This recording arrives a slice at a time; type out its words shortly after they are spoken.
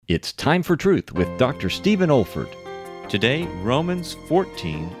It's Time for Truth with Dr. Stephen Olford. Today, Romans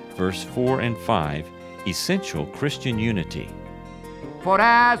 14, verse 4 and 5, essential Christian unity. For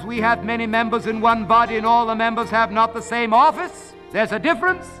as we have many members in one body, and all the members have not the same office, there's a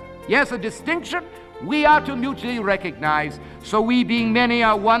difference, yes, a distinction, we are to mutually recognize. So we, being many,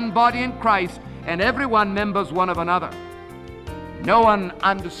 are one body in Christ, and every one members one of another. No one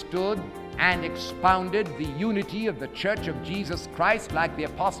understood and expounded the unity of the Church of Jesus Christ like the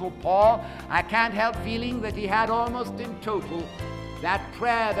Apostle Paul. I can't help feeling that he had almost in total that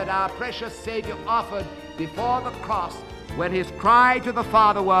prayer that our precious Savior offered before the cross, when his cry to the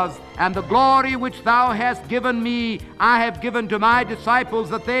Father was, "And the glory which thou hast given me, I have given to my disciples,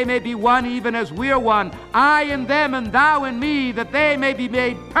 that they may be one even as we are one, I in them and thou in me, that they may be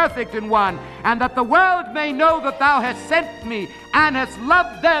made perfect in one, and that the world may know that thou hast sent me, and hast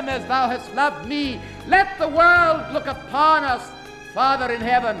loved them as thou hast loved me. Let the world look upon us, Father in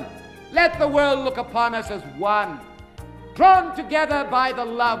heaven, let the world look upon us as one, drawn together by the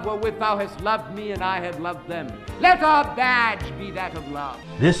love wherewith thou hast loved me and I have loved them. Let our badge be that of love."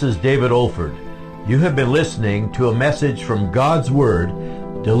 This is David Olford. You have been listening to a message from God's Word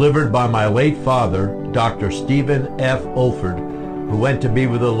delivered by my late father, Dr. Stephen F. Olford, who went to be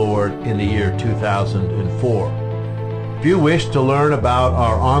with the Lord in the year 2004. If you wish to learn about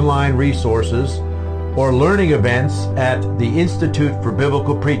our online resources or learning events at the Institute for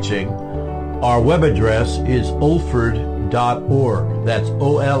Biblical Preaching, our web address is olford.org. That's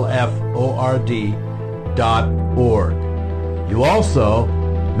olford.org. You also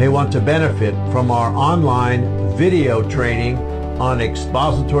may want to benefit from our online video training on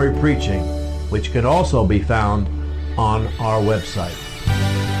expository preaching, which can also be found on our website.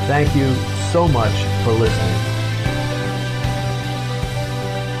 Thank you so much for listening.